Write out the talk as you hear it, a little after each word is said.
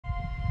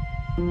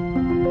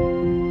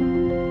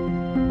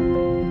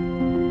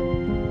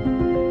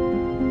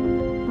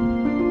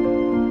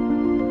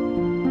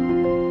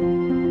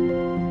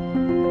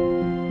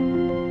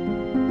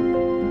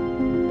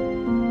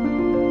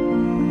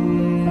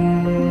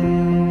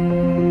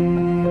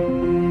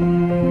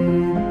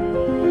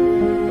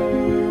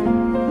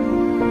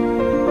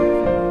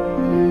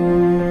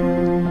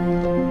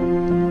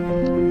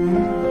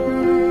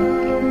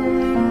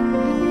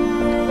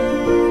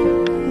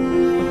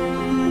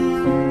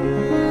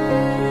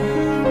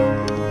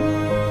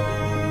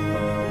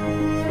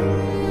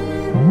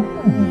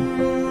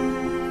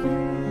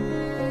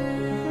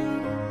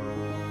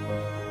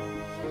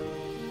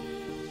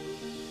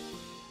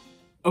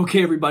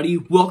Okay everybody,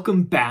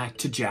 welcome back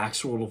to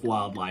Jack's World of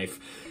Wildlife.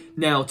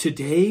 Now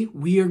today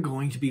we are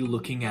going to be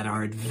looking at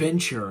our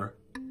adventure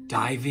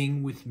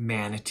diving with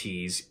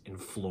manatees in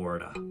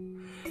Florida.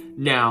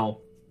 Now,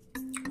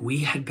 we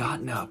had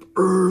gotten up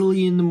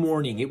early in the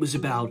morning. It was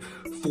about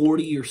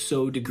 40 or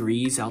so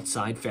degrees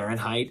outside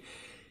Fahrenheit.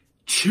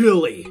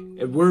 Chilly,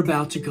 and we're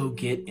about to go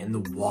get in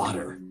the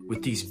water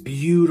with these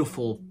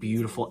beautiful,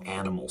 beautiful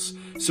animals.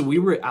 So we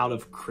were out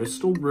of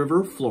Crystal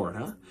River,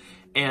 Florida,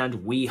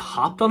 and we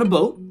hopped on a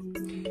boat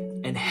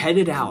and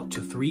headed out to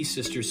Three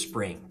Sisters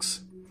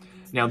Springs.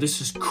 Now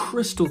this is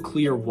crystal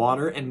clear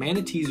water, and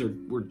manatees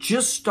were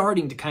just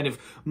starting to kind of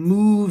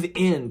move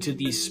into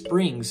these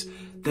springs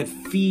that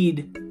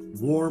feed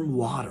warm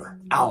water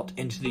out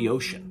into the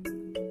ocean.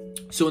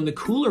 So in the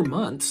cooler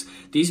months,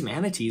 these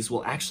manatees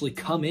will actually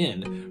come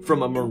in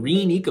from a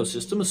marine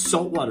ecosystem, a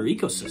saltwater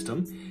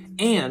ecosystem,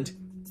 and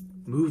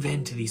move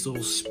into these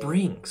little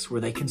springs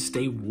where they can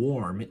stay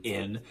warm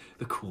in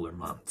the cooler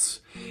months.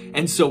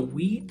 And so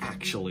we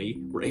actually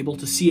were able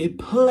to see a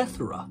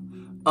plethora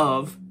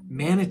of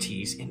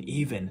manatees and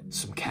even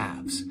some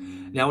calves.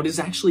 Now it is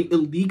actually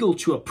illegal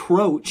to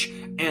approach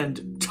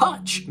and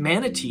touch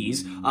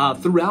manatees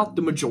throughout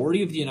the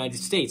majority of the United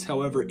States.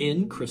 However,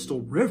 in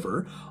Crystal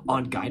River,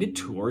 on guided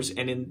tours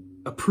and in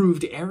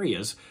approved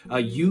areas,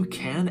 you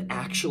can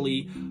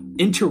actually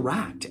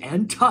interact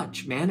and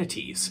touch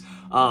manatees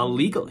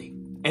legally.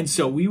 And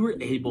so we were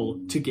able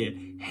to get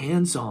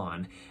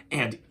hands-on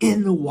and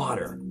in the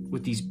water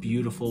with these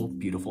beautiful,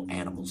 beautiful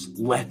animals.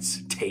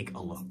 Let's take a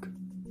look.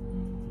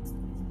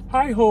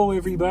 Hi-ho,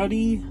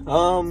 everybody.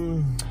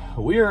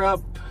 We're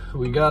up.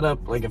 We got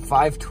up like at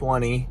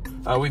 5:20.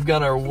 We've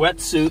got our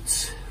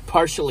wetsuits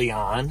partially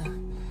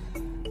on,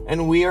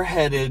 and we are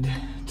headed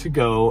to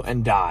go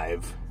and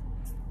dive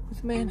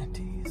with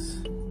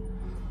manatees.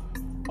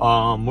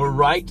 We're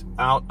right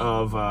out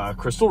of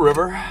Crystal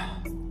River.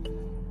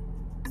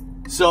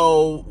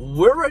 So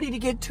we're ready to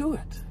get to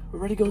it. We're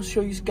ready to go show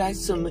you guys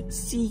some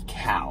sea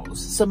cows,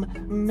 some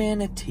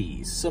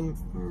manatees, some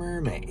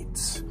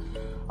mermaids.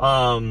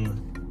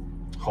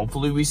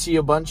 Hopefully we see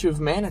a bunch of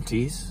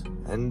manatees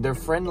and they're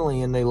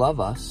friendly and they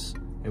love us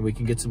and we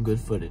can get some good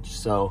footage.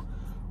 So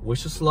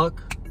wish us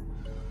luck,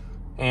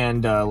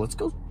 and let's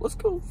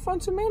go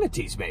find some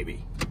manatees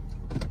maybe.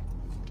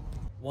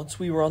 Once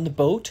we were on the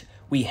boat,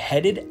 we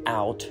headed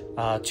out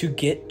to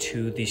get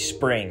to the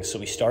springs. So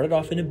we started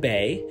off in a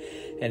bay,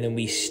 and then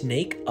we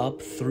snake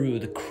up through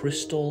the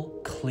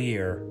crystal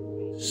clear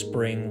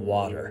spring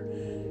water.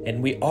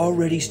 And we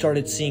already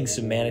started seeing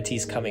some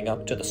manatees coming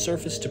up to the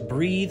surface to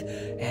breathe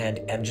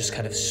and just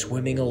kind of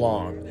swimming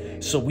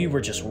along. So we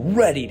were just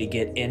ready to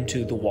get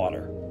into the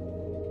water.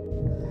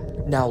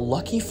 Now,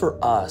 lucky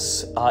for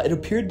us, it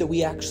appeared that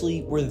we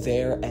actually were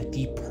there at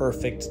the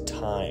perfect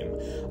time.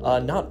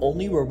 Not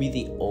only were we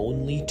the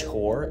only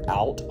tour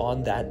out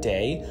on that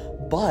day,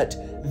 but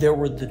there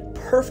were the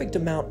perfect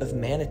amount of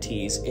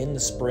manatees in the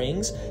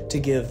springs to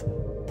give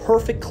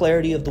perfect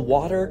clarity of the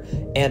water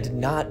and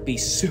not be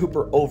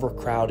super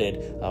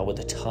overcrowded with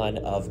a ton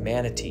of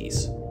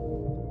manatees.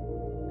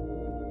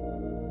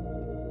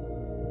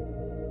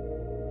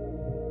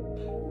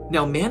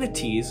 Now,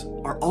 manatees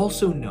are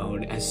also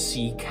known as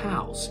sea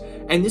cows,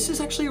 and this is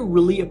actually a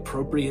really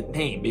appropriate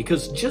name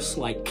because just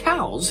like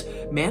cows,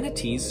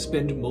 manatees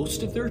spend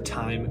most of their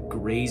time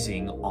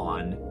grazing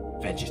on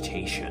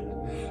vegetation.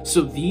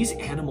 So these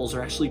animals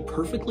are actually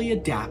perfectly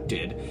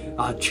adapted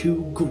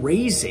to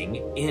grazing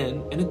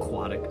in an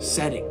aquatic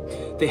setting.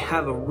 They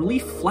have a really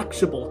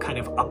flexible kind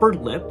of upper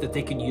lip that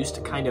they can use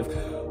to kind of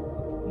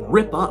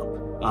rip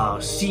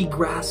up sea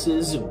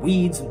grasses and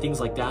weeds and things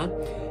like that.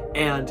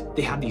 And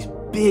they have these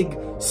big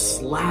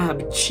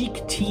slab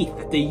cheek teeth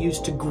that they use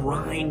to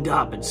grind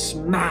up and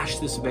smash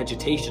this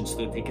vegetation so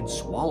that they can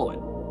swallow it.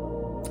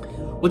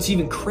 What's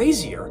even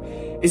crazier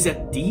is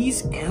that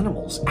these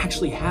animals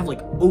actually have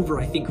like over,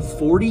 I think,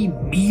 40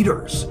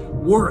 meters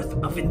worth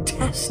of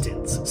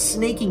intestines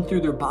snaking through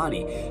their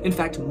body. In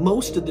fact,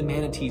 most of the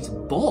manatees'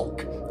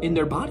 bulk in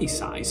their body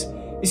size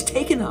is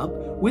taken up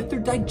with their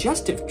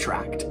digestive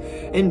tract.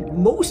 And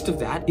most of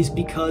that is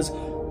because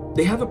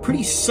they have a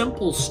pretty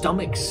simple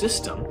stomach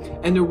system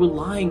and they're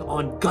relying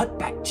on gut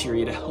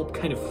bacteria to help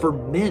kind of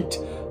ferment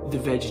the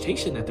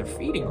vegetation that they're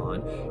feeding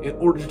on in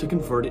order to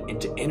convert it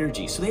into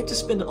energy. So they have to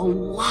spend a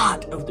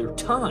lot of their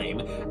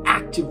time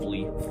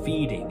actively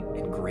feeding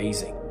and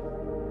grazing.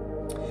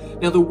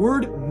 Now, the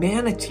word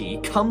manatee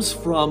comes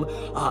from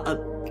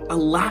a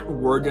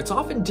Latin word that's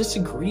often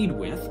disagreed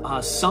with.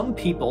 Some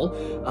people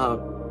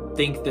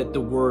think that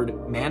the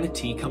word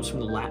manatee comes from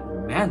the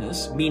Latin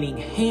manus, meaning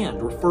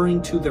hand,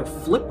 referring to their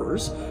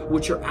flippers,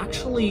 which are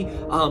actually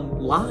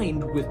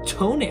lined with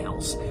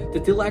toenails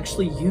that they'll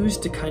actually use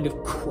to kind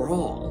of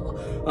crawl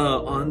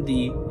on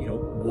the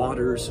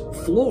water's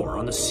floor,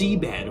 on the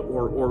seabed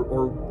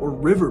or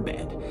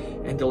riverbed,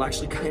 and they'll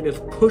actually kind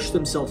of push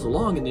themselves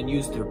along and then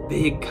use their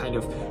big kind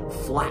of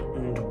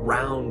flattened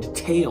round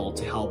tail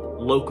to help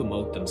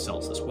locomote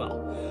themselves as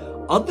well.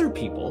 Other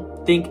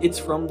people think it's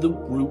from the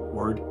root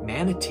word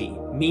manatee,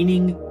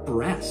 meaning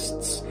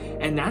breasts.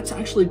 And that's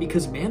actually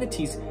because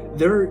manatees,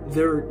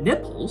 their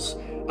nipples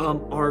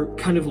are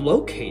kind of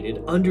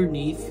located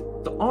underneath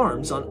the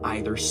arms on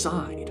either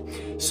side.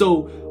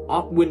 So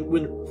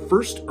when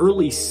first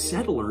early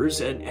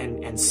settlers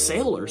and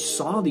sailors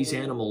saw these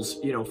animals,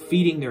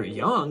 feeding their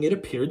young, it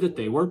appeared that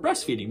they were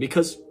breastfeeding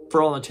because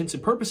for all intents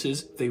and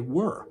purposes, they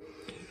were.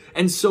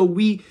 And so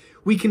we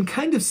can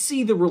kind of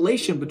see the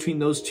relation between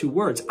those two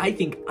words. I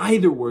think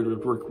either word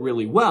would work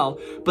really well,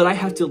 but I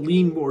have to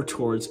lean more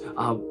towards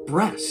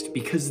breast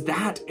because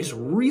that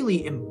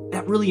really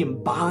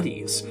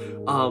embodies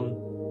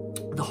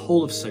the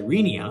whole of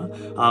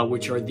Sirenia,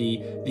 which are the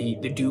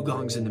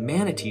dugongs and the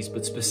manatees,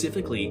 but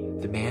specifically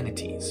the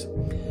manatees.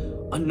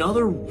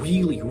 Another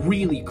really,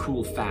 really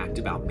cool fact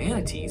about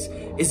manatees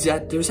is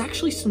that there's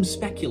actually some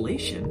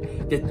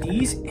speculation that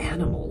these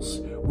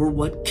animals were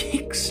what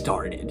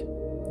kick-started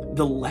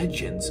the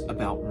legends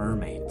about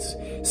mermaids.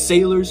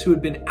 Sailors who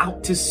had been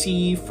out to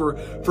sea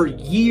for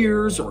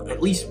years, or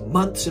at least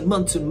months and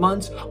months and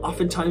months,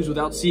 oftentimes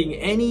without seeing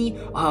any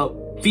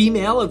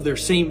female of their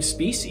same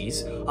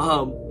species,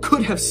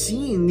 could have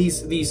seen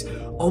these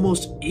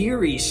almost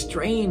eerie,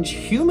 strange,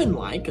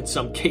 human-like, in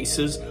some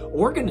cases,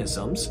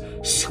 organisms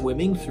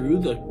swimming through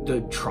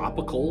the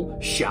tropical,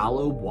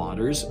 shallow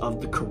waters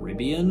of the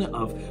Caribbean,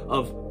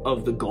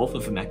 of the Gulf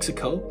of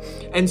Mexico.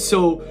 And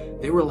so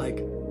they were like,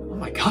 oh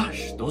my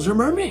gosh, those are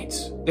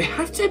mermaids. They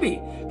have to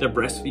be. They're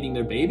breastfeeding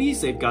their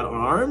babies. They've got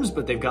arms,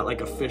 but they've got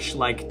like a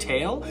fish-like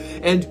tail.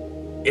 And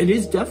it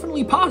is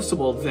definitely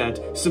possible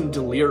that some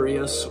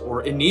delirious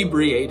or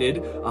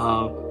inebriated,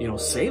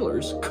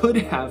 sailors could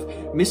have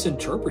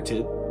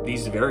misinterpreted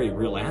these very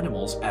real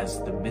animals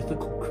as the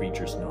mythical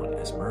creatures known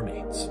as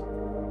mermaids.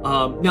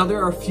 Now,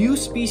 there are a few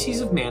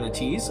species of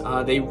manatees.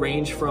 They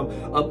range from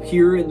up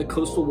here in the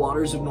coastal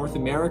waters of North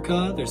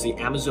America. There's the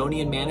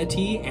Amazonian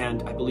manatee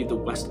and I believe the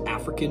West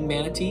African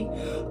manatee.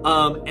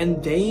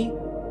 And they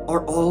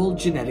are all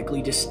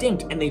genetically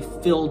distinct and they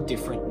fill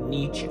different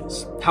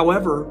niches.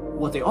 However,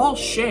 what they all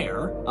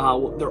share,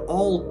 they're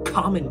all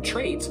common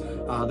traits.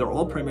 They're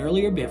all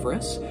primarily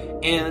herbivorous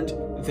and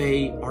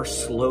they are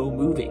slow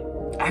moving.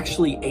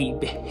 Actually, a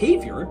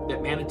behavior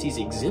that manatees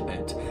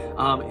exhibit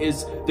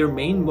is their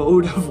main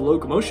mode of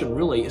locomotion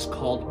really is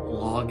called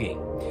logging.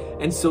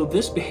 And so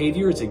this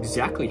behavior is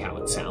exactly how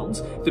it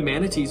sounds. The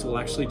manatees will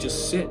actually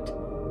just sit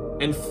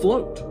and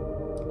float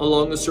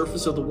along the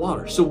surface of the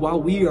water. So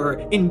while we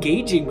are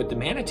engaging with the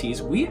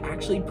manatees, we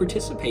actually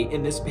participate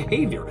in this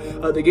behavior.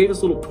 They gave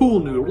us little pool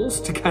noodles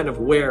to kind of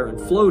wear and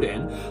float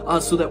in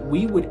so that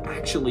we would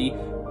actually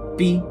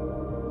be,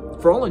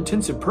 for all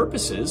intents and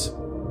purposes,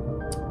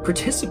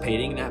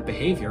 participating in that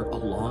behavior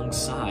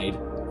alongside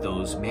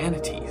those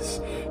manatees.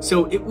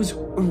 So it was a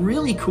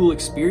really cool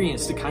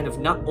experience to kind of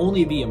not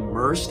only be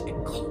immersed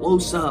and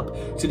close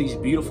up to these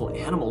beautiful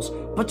animals,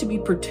 but to be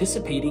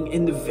participating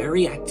in the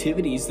very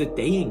activities that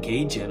they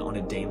engage in on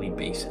a daily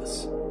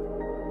basis.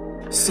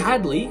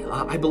 Sadly,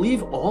 I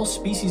believe all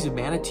species of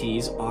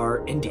manatees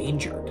are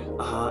endangered.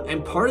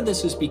 And part of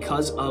this is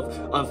because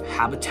of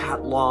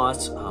habitat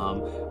loss,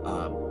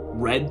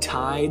 red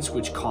tides,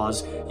 which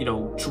cause,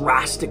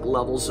 drastic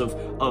levels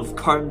of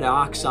carbon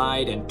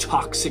dioxide and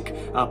toxic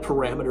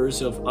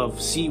parameters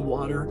of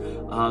seawater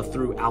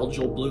through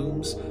algal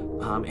blooms,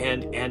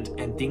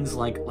 and things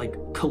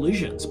like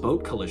collisions,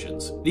 boat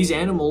collisions. These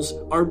animals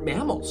are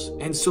mammals,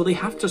 and so they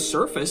have to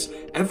surface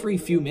every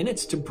few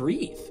minutes to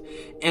breathe.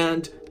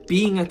 And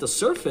being at the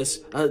surface,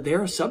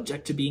 they're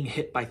subject to being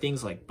hit by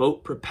things like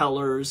boat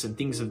propellers and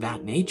things of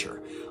that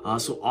nature.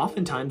 So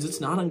oftentimes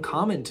it's not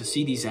uncommon to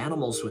see these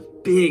animals with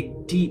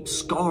big, deep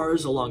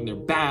scars along their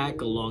back,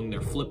 along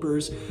their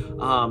flippers.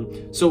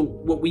 So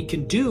what we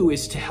can do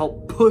is to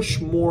help push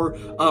more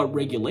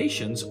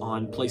regulations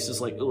on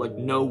places like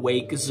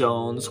no-wake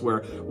zones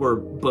where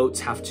boats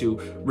have to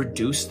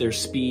reduce their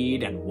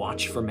speed and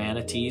watch for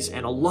manatees.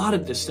 And a lot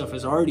of this stuff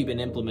has already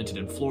been implemented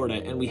in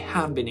Florida, and we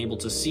have been able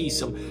to see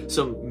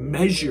some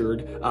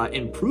measured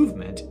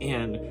improvement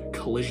in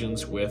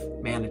collisions with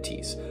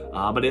manatees.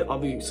 But it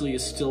obviously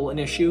is still an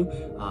issue,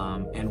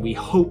 and we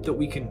hope that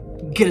we can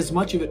get as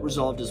much of it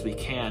resolved as we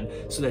can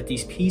so that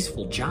these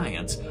peaceful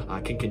giants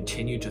can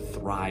continue to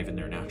thrive in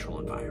their natural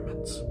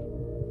environments.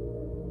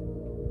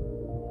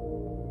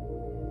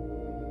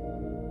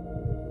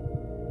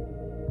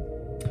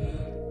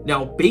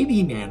 Now,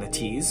 baby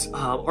manatees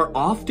are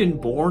often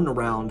born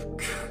around,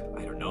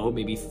 know,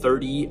 maybe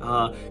 30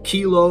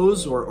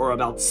 kilos or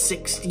about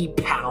 60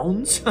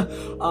 pounds.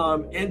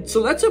 And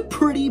so that's a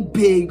pretty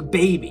big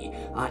baby.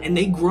 And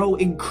they grow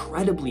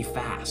incredibly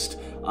fast.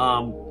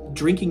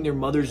 Drinking their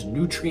mother's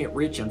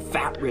nutrient-rich and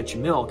fat-rich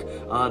milk,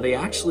 they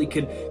actually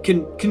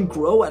can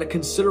grow at a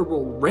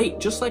considerable rate,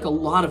 just like a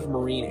lot of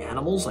marine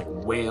animals like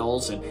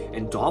whales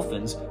and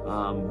dolphins.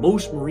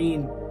 Most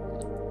marine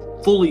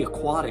fully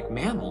aquatic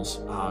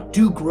mammals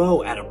do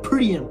grow at a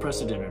pretty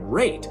unprecedented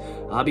rate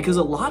because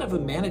a lot of a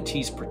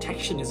manatee's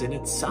protection is in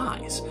its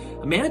size.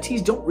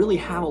 Manatees don't really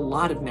have a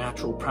lot of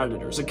natural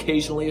predators.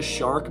 Occasionally a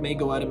shark may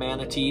go at a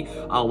manatee.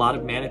 A lot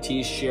of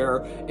manatees share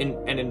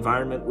an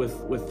environment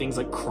with things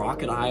like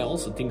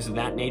crocodiles and things of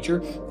that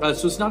nature.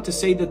 So it's not to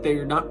say that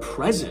they're not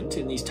present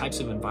in these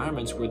types of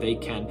environments where they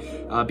can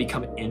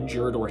become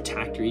injured or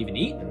attacked or even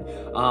eaten.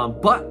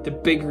 But the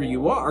bigger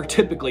you are,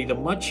 typically the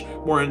much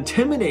more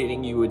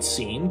intimidating you would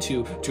seem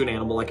to an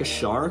animal like a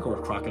shark or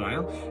a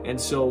crocodile.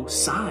 And so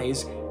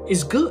size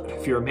is good.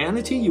 If you're a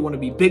manatee, you want to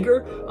be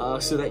bigger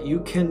so that you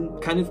can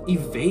kind of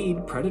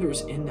evade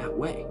predators in that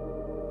way.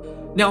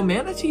 Now,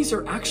 manatees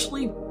are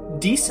actually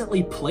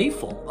decently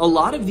playful. A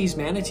lot of these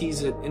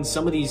manatees in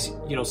some of these,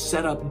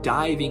 set up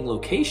diving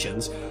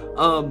locations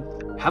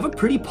have a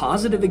pretty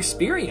positive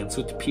experience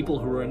with the people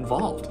who are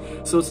involved.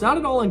 So it's not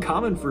at all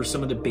uncommon for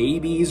some of the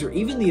babies or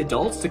even the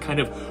adults to kind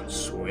of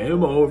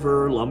swim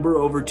over, lumber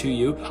over to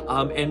you,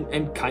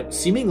 and kind of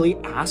seemingly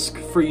ask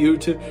for you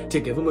to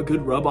give them a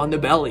good rub on the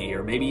belly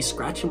or maybe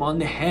scratch them on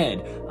the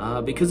head.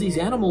 Because these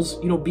animals,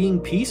 being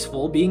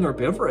peaceful, being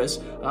herbivorous,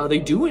 they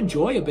do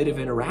enjoy a bit of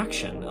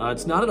interaction.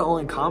 It's not at all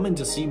uncommon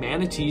to see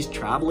manatees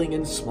traveling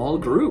in small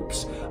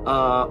groups.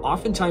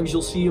 Oftentimes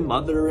you'll see a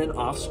mother and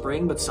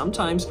offspring, but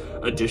sometimes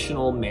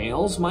additional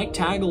males might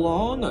tag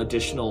along,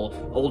 additional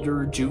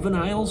older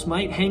juveniles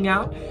might hang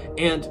out,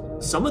 and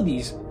some of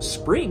these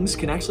springs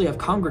can actually have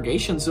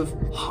congregations of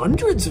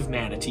hundreds of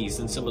manatees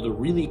in some of the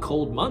really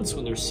cold months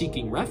when they're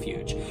seeking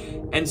refuge.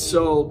 And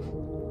so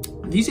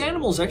these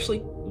animals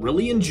actually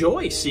really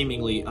enjoy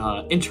seemingly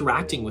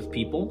interacting with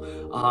people.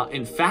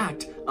 In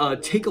fact,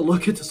 take a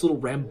look at this little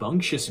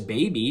rambunctious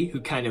baby who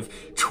kind of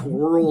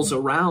twirls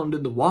around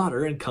in the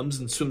water and comes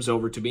and swims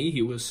over to me.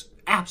 He was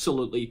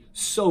absolutely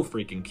so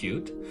freaking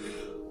cute.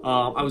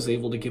 I was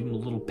able to give him a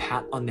little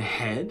pat on the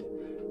head.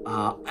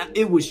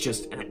 It was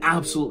just an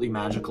absolutely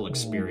magical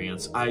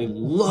experience. I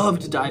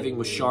loved diving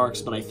with sharks,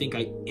 but I think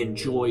I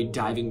enjoyed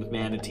diving with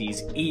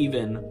manatees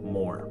even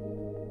more.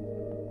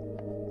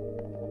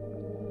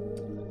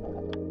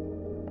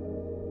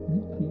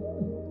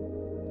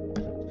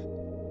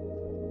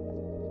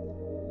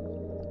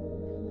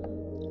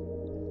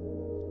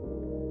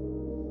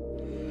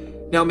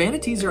 Now,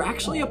 manatees are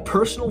actually a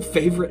personal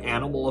favorite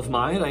animal of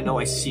mine. I know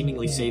I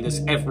seemingly say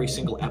this every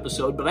single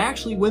episode, but I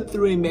actually went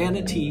through a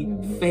manatee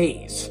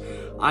phase.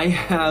 I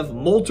have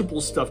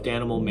multiple stuffed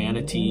animal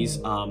manatees.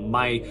 There's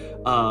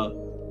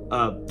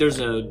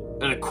an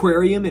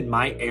aquarium in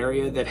my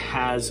area that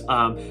has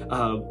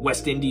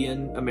West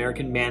Indian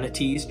American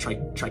manatees,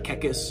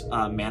 Trichechus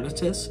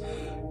manatus.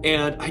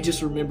 And I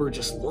just remember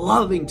just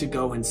loving to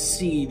go and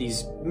see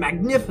these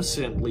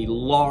magnificently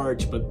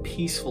large but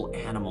peaceful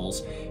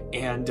animals.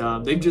 And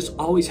they've just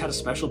always had a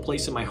special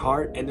place in my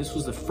heart. And this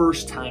was the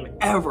first time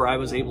ever I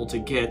was able to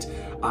get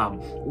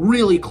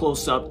really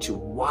close up to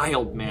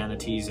wild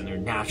manatees in their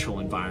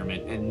natural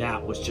environment. And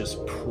that was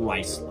just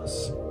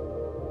priceless.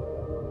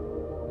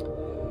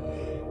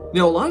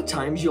 Now, a lot of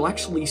times you'll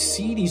actually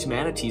see these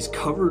manatees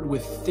covered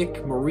with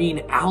thick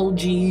marine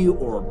algae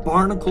or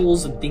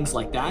barnacles and things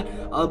like that.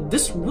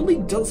 This really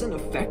doesn't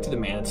affect the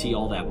manatee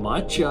all that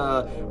much.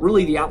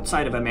 Really, the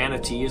outside of a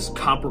manatee is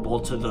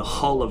comparable to the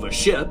hull of a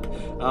ship.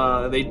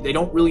 They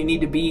don't really need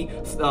to be,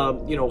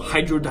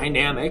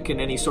 hydrodynamic in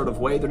any sort of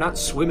way. They're not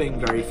swimming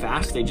very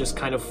fast. They just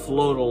kind of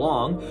float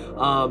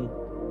along.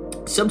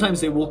 Sometimes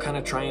they will kind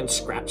of try and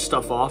scratch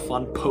stuff off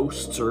on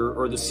posts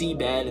or the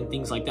seabed and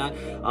things like that.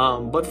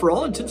 But for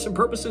all intents and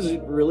purposes,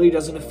 it really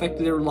doesn't affect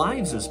their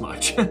lives as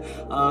much.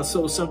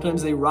 So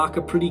sometimes they rock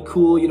a pretty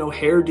cool,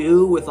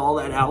 hairdo with all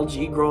that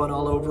algae growing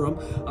all over them.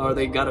 Or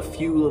they got a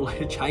few little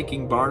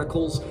hitchhiking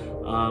barnacles.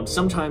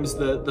 Sometimes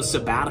the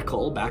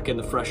sabbatical back in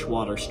the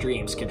freshwater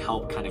streams can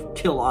help kind of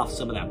kill off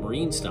some of that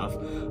marine stuff.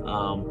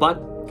 But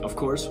of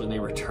course, when they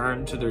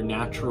return to their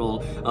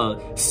natural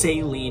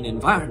saline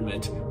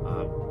environment,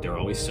 they're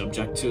always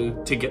subject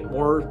to get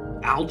more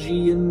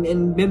algae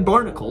and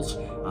barnacles,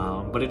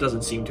 but it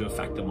doesn't seem to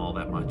affect them all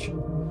that much.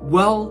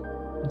 Well,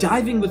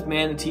 diving with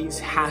manatees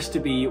has to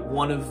be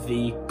one of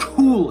the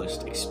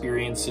coolest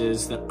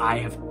experiences that I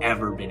have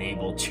ever been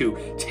able to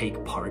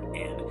take part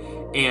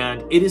in.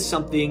 And it is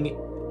something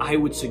I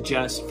would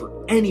suggest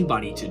for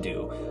anybody to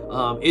do.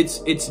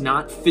 It's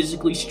not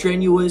physically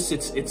strenuous.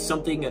 It's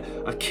something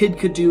a kid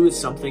could do. It's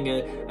something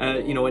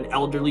an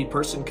elderly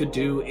person could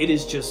do. It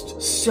is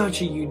just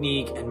such a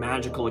unique and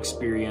magical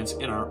experience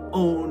in our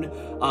own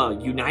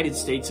United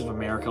States of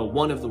America.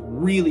 One of the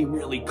really,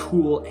 really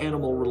cool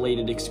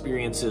animal-related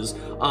experiences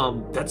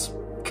that's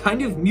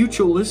kind of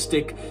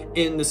mutualistic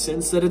in the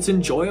sense that it's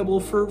enjoyable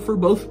for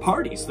both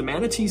parties. The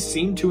manatees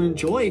seem to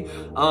enjoy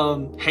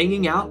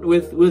hanging out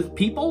with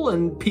people,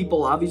 and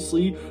people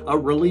obviously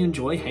really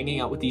enjoy hanging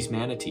out with these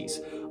manatees.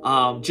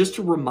 Just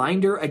a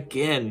reminder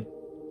again,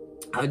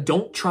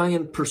 don't try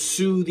and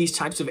pursue these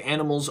types of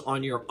animals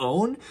on your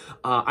own.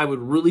 I would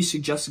really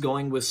suggest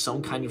going with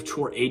some kind of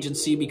tour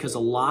agency, because a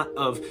lot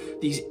of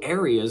these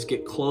areas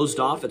get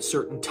closed off at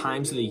certain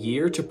times of the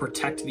year to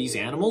protect these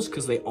animals,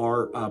 because they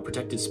are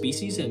protected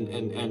species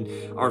and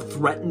are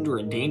threatened or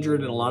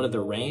endangered in a lot of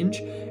their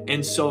range.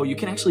 And so you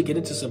can actually get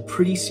into some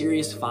pretty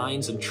serious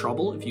fines and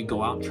trouble if you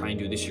go out and try and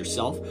do this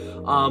yourself.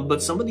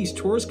 But some of these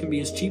tours can be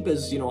as cheap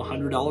as,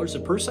 $100 a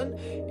person,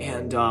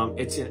 and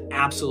it's an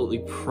absolutely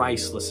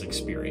priceless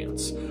experience.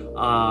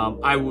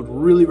 I would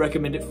really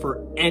recommend it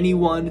for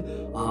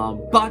anyone,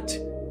 but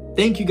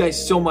thank you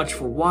guys so much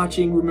for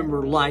watching.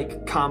 Remember,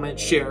 like, comment,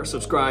 share,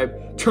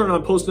 subscribe, turn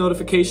on post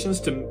notifications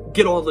to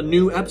get all the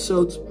new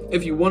episodes.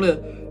 If you want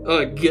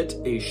to get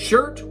a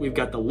shirt, we've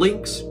got the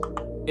links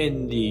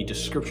in the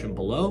description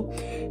below.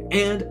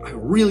 And I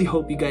really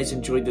hope you guys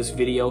enjoyed this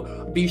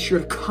video. Be sure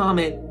to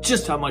comment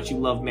just how much you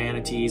love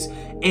manatees,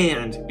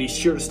 and be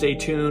sure to stay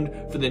tuned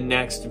for the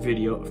next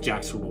video of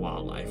Jack's World of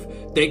Wildlife.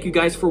 Thank you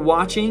guys for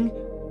watching.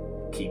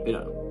 Keep it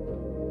up.